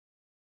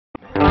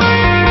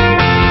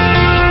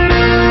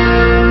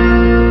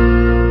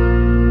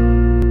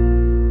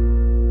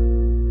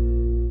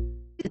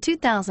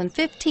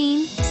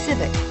2015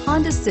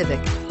 Honda Civic.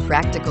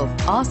 Practical,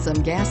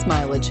 awesome gas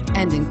mileage,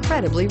 and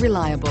incredibly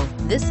reliable.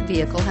 This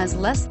vehicle has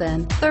less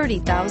than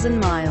 30,000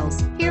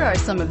 miles. Here are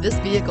some of this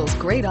vehicle's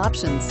great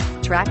options: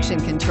 traction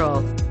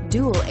control,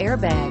 dual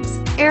airbags,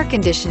 air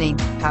conditioning,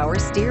 power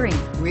steering,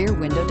 rear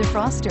window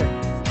defroster,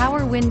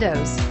 power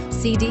windows,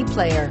 CD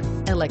player,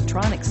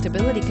 electronic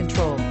stability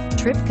control,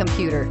 trip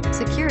computer,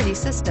 security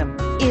system.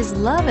 Is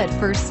love at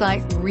first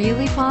sight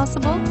really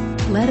possible?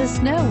 Let us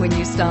know when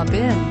you stop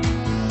in.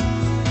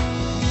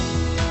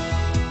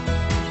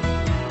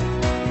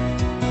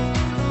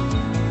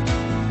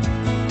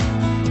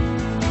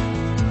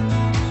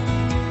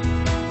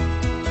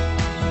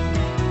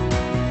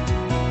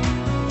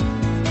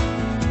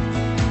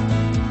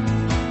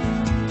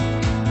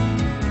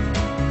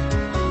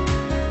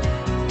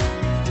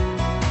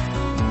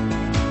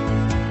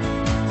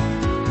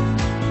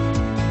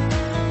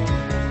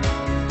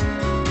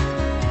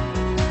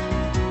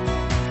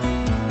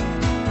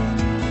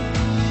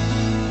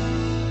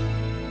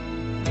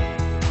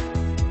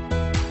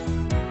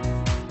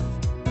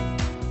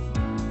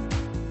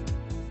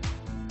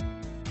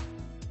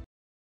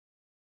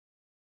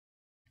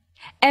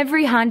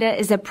 Every Honda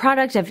is a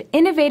product of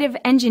innovative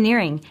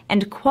engineering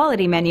and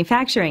quality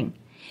manufacturing.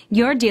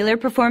 Your dealer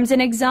performs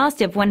an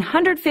exhaustive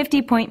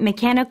 150-point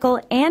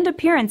mechanical and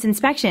appearance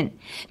inspection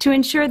to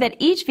ensure that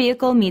each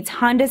vehicle meets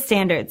Honda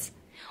standards.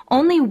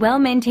 Only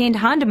well-maintained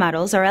Honda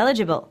models are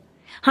eligible.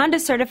 Honda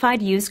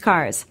certified used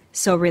cars,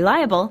 so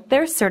reliable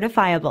they're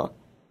certifiable.